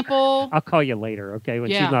example. I'll call you later, okay, when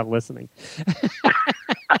she's not listening.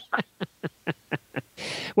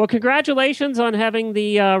 Well, congratulations on having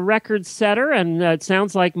the record setter, and it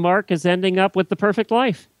sounds like Mark is ending up with the perfect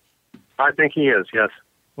life. I think he is, yes.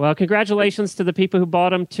 Well, congratulations to the people who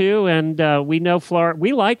bought them, too. And we know Florida.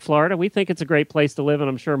 We like Florida. We think it's a great place to live, and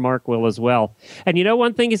I'm sure Mark will as well. And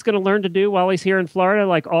one thing he's going to learn to do while he's here in Florida,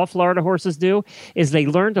 like all Florida horses do, is they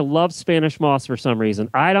learn to love Spanish moss for some reason.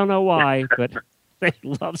 I don't know why, but they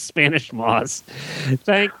love Spanish moss.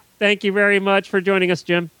 Thank you very much for joining us,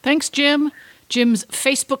 Jim. Thanks, Jim. Jim's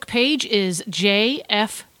Facebook page is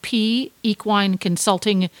JFP Equine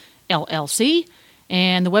Consulting, LLC.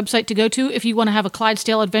 And the website to go to if you want to have a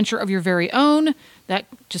Clydesdale adventure of your very own, that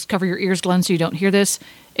just cover your ears, Glenn, so you don't hear this,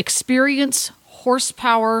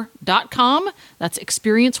 ExperienceHorsepower.com. That's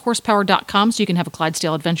ExperienceHorsepower.com, so you can have a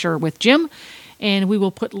Clydesdale adventure with Jim. And we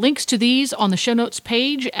will put links to these on the show notes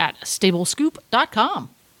page at stablescoop.com.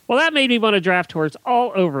 Well, that made me want to draft horse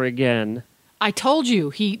all over again. I told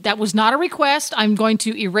you, that was not a request. I'm going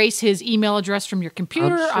to erase his email address from your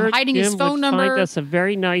computer. I'm hiding his phone number. Find us a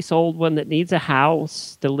very nice old one that needs a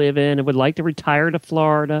house to live in and would like to retire to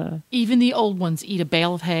Florida. Even the old ones eat a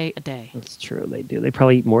bale of hay a day. That's true, they do. They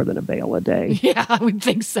probably eat more than a bale a day. Yeah, I would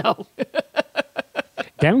think so.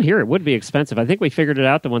 Down here, it would be expensive. I think we figured it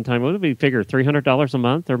out the one time. What did we figure? $300 a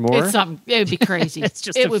month or more? It's something. It would be crazy.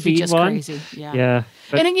 It would be just crazy. Yeah. Yeah.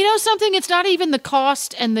 And you know something? It's not even the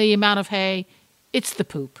cost and the amount of hay. It's the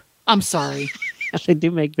poop. I'm sorry. They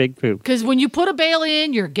do make big poop. Because when you put a bale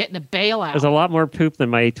in, you're getting a bale out. There's a lot more poop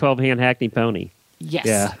than my 12-hand Hackney pony. Yes.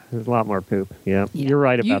 Yeah, there's a lot more poop. Yeah, you're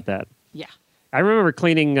right about that. Yeah. I remember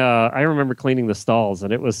cleaning the stalls,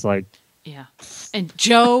 and it was like... Yeah. And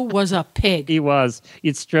Joe was a pig. He was.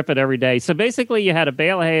 You'd strip it every day. So basically, you had a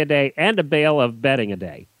bale of hay a day and a bale of bedding a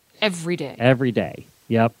day. Every day. Every day.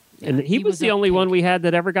 Yep. Yeah, and he was the only one we had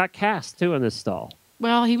that ever got cast, too, in this stall.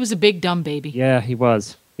 Well, he was a big, dumb baby. Yeah, he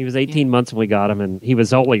was. He was 18 months when we got him, and he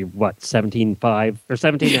was only, 17.5 or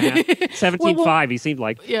 17 and a half? 17.5, he seemed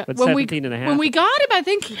like, but 17 and a half. When we got him, I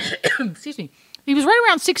think, excuse me, he was right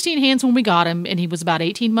around 16 hands when we got him, and he was about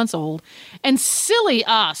 18 months old. And silly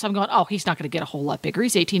us, I'm going, he's not going to get a whole lot bigger.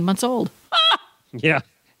 He's 18 months old. Yeah.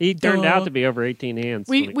 He turned out to be over 18 hands.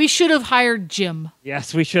 We should have hired Jim.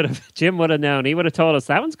 Yes, we should have. Jim would have known. He would have told us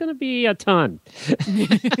that one's going to be a ton.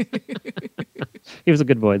 He was a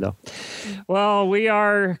good boy, though. Well, we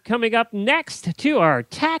are coming up next to our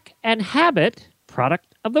Tack and Habit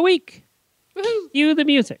Product of the Week. Woohoo! Cue the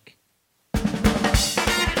music.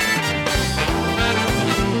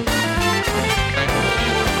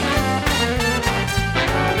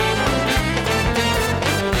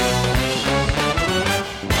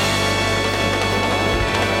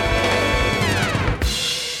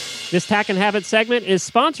 This Tack and Habit segment is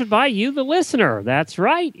sponsored by you, the listener. That's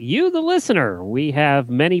right, you, the listener. We have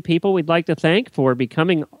many people we'd like to thank for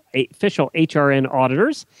becoming official HRN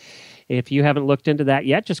auditors. If you haven't looked into that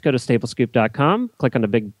yet, just go to stablescoop.com, click on the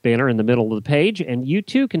big banner in the middle of the page, and you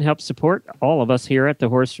too can help support all of us here at the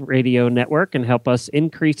Horse Radio Network and help us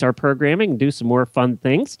increase our programming and do some more fun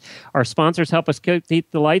things. Our sponsors help us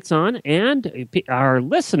keep the lights on, and our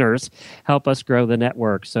listeners help us grow the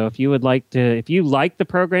network. So if you like the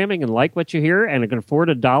programming and like what you hear and can afford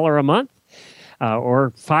 $1 a month, or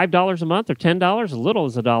 $5 a month, or $10, as little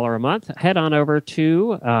as $1 a month, head on over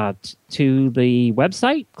to the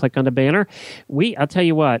website, click on the banner. I'll tell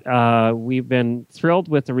you what, we've been thrilled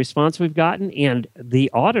with the response we've gotten, and the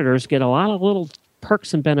auditors get a lot of little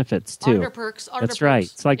perks and benefits, too. Auditor perks. That's right.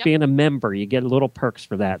 It's like being a member. You get little perks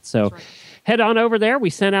for that. So head on over there. We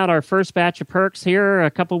sent out our first batch of perks here a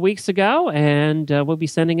couple weeks ago, and we'll be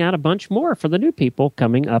sending out a bunch more for the new people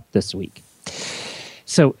coming up this week.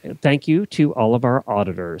 So thank you to all of our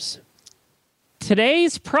auditors.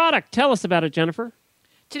 Today's product, tell us about it, Jennifer.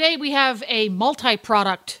 Today we have a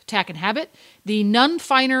multi-product Tack and Habit, the None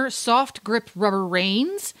Finer Soft Grip Rubber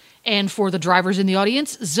Reins, and for the drivers in the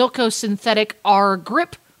audience, Zilco Synthetic R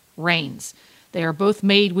Grip Reins. They are both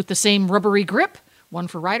made with the same rubbery grip, one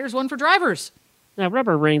for riders, one for drivers. Now,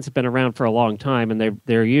 rubber reins have been around for a long time, and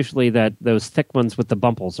they're usually those thick ones with the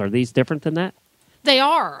bumples. Are these different than that? They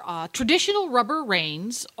are. Traditional rubber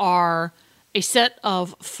reins are a set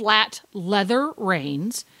of flat leather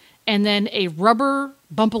reins, and then a rubber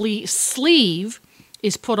bumpily sleeve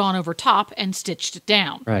is put on over top and stitched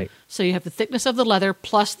down. Right. So you have the thickness of the leather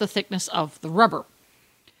plus the thickness of the rubber,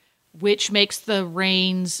 which makes the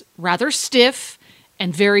reins rather stiff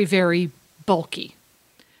and very, very bulky.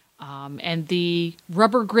 And the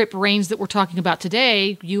rubber grip reins that we're talking about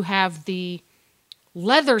today, you have the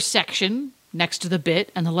leather section next to the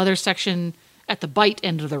bit, and the leather section at the bite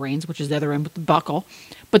end of the reins, which is the other end with the buckle.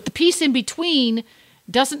 But the piece in between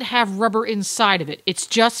doesn't have rubber inside of it. It's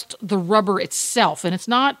just the rubber itself. And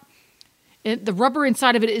the rubber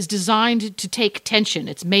inside of it is designed to take tension.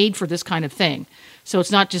 It's made for this kind of thing. So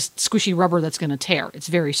it's not just squishy rubber that's going to tear. It's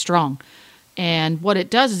very strong. And what it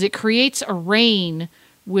does is it creates a rein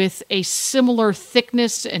with a similar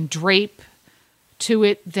thickness and drape to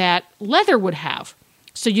it that leather would have.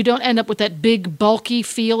 So you don't end up with that big, bulky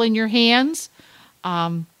feel in your hands.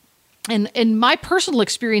 And in my personal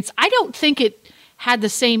experience, I don't think it had the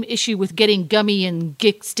same issue with getting gummy and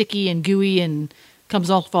sticky and gooey and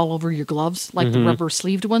comes off all over your gloves like the rubber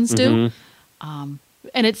sleeved ones do. And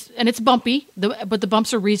it's bumpy, but the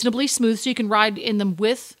bumps are reasonably smooth, so you can ride in them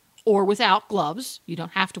with or without gloves. You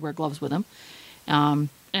don't have to wear gloves with them. And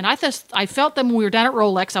I felt them when we were down at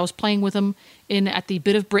Rolex. I was playing with them at the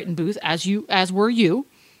Bit of Britain booth, as were you.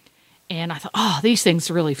 And I thought, these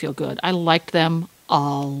things really feel good. I liked them a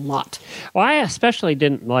lot. Well, I especially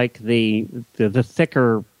didn't like the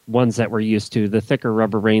thicker ones that we're used to, the thicker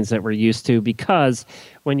rubber reins that we're used to, because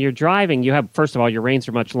when you're driving, you have, first of all, your reins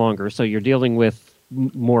are much longer, so you're dealing with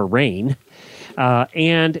more rain,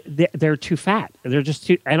 and they're too fat. They're just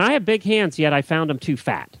too, and I have big hands, yet I found them too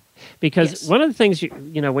fat. Because one of the things,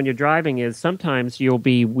 you know, when you're driving is sometimes you'll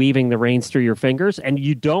be weaving the reins through your fingers, and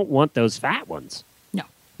you don't want those fat ones. No.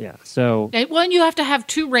 Yeah, so... Well, you have to have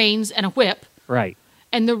 2 reins and a whip. Right.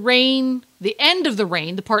 And the rein, the end of the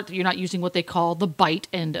rein, the part that you're not using what they call the bite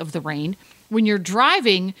end of the rein, when you're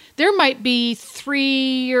driving, there might be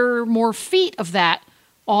 3 or more feet of that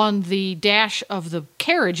on the dash of the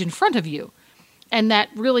carriage in front of you. And that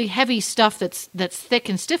really heavy stuff that's thick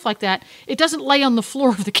and stiff like that, it doesn't lay on the floor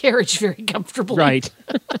of the carriage very comfortably. Right.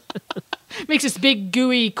 Makes this big,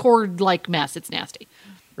 gooey, cord-like mess. It's nasty.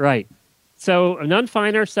 Right. So None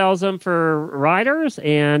Finer sells them for riders,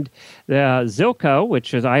 and the Zilco,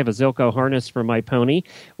 which is, I have a Zilco harness for my pony,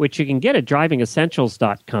 which you can get at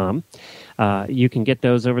drivingessentials.com. You can get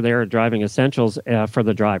those over there at Driving Essentials for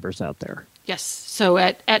the drivers out there. Yes. So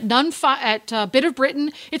at Bit of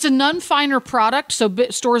Britain, it's a None Finer product, so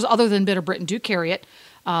stores other than Bit of Britain do carry it.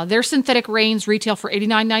 Their synthetic reins retail for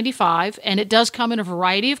 $89.95, and it does come in a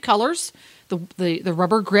variety of colors, the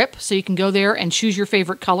rubber grip, so you can go there and choose your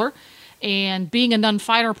favorite color. And being a None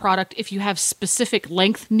Finer product, if you have specific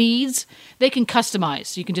length needs, they can customize.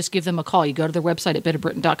 So you can just give them a call. You go to their website at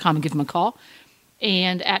bitofbritain.com and give them a call.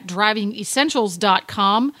 And at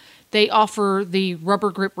drivingessentials.com, they offer the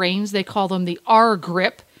rubber grip reins. They call them the R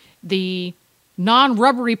grip. The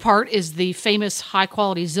non-rubbery part is the famous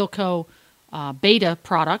high-quality Zilco Beta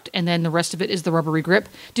product, and then the rest of it is the rubbery grip.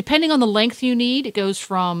 Depending on the length you need, it goes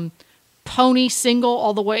from pony single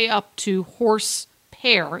all the way up to horse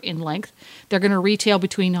pair in length. They're going to retail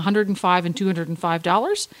between $105 and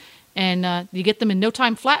 $205, and you get them in no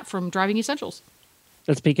time flat from Driving Essentials.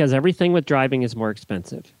 That's because everything with driving is more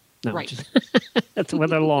expensive. No, right. That's when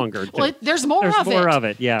they're longer. Well, there's more of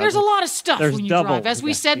it. Yeah. There's a lot of stuff when you drive. As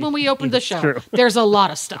we said when we opened the show, true. There's a lot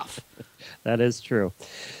of stuff. That is true.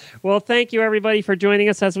 Well, thank you, everybody, for joining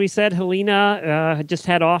us. As we said, Helena just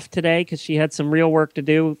had off today because she had some real work to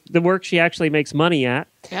do, the work she actually makes money at.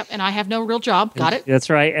 Yep, and I have no real job. Got it?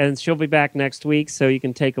 That's right, and she'll be back next week, so you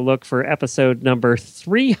can take a look for episode number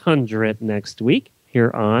 300 next week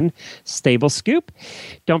here on Stable Scoop.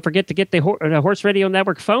 Don't forget to get the Horse Radio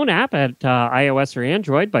Network phone app at iOS or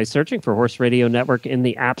Android by searching for Horse Radio Network in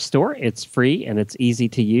the App Store. It's free and it's easy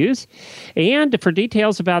to use. And for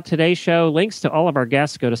details about today's show, links to all of our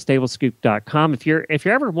guests, go to stablescoop.com. If you're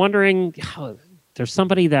ever wondering, there's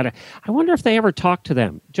somebody that I wonder if they ever talk to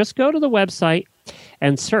them, just go to the website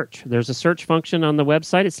and search. There's a search function on the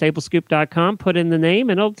website at stablescoop.com. Put in the name,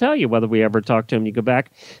 and it'll tell you whether we ever talked to them. You go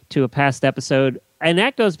back to a past episode, and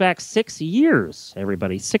that goes back 6 years,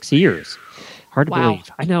 everybody. 6 years. Hard to believe.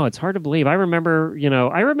 I know, it's hard to believe. I remember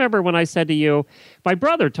when I said to you, my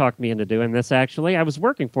brother talked me into doing this, actually. I was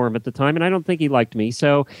working for him at the time, and I don't think he liked me.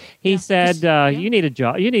 So he said, you need a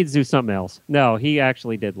job. You need to do something else. No, he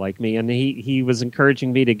actually did like me, and he was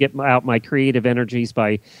encouraging me to get out my creative energies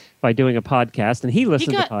by doing a podcast, and he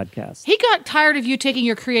listened to podcasts. He got tired of you taking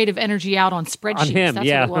your creative energy out on spreadsheets. On him, That's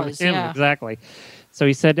yeah. what it was. On him, exactly. So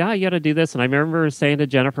he said, you got to do this. And I remember saying to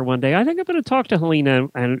Jennifer one day, I think I'm going to talk to Helena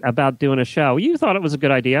about doing a show. You thought it was a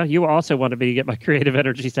good idea. You also wanted me to get my creative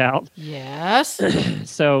energies out. Yes.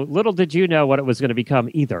 So little did you know what it was going to become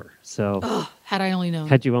either. So had I only known.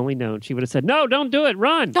 Had you only known, she would have said, no, don't do it.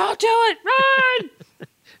 Run. Don't do it. Run.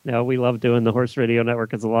 No, we love doing the Horse Radio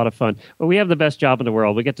Network. It's a lot of fun. But we have the best job in the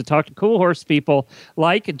world. We get to talk to cool horse people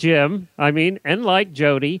like Jim, and like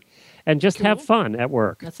Jody, and just have fun at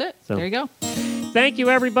work. That's it. So, there you go. Thank you,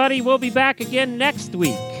 everybody. We'll be back again next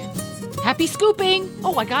week. Happy scooping.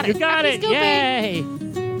 Oh, I got it. You got Happy it.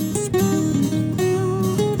 Scooping. Yay.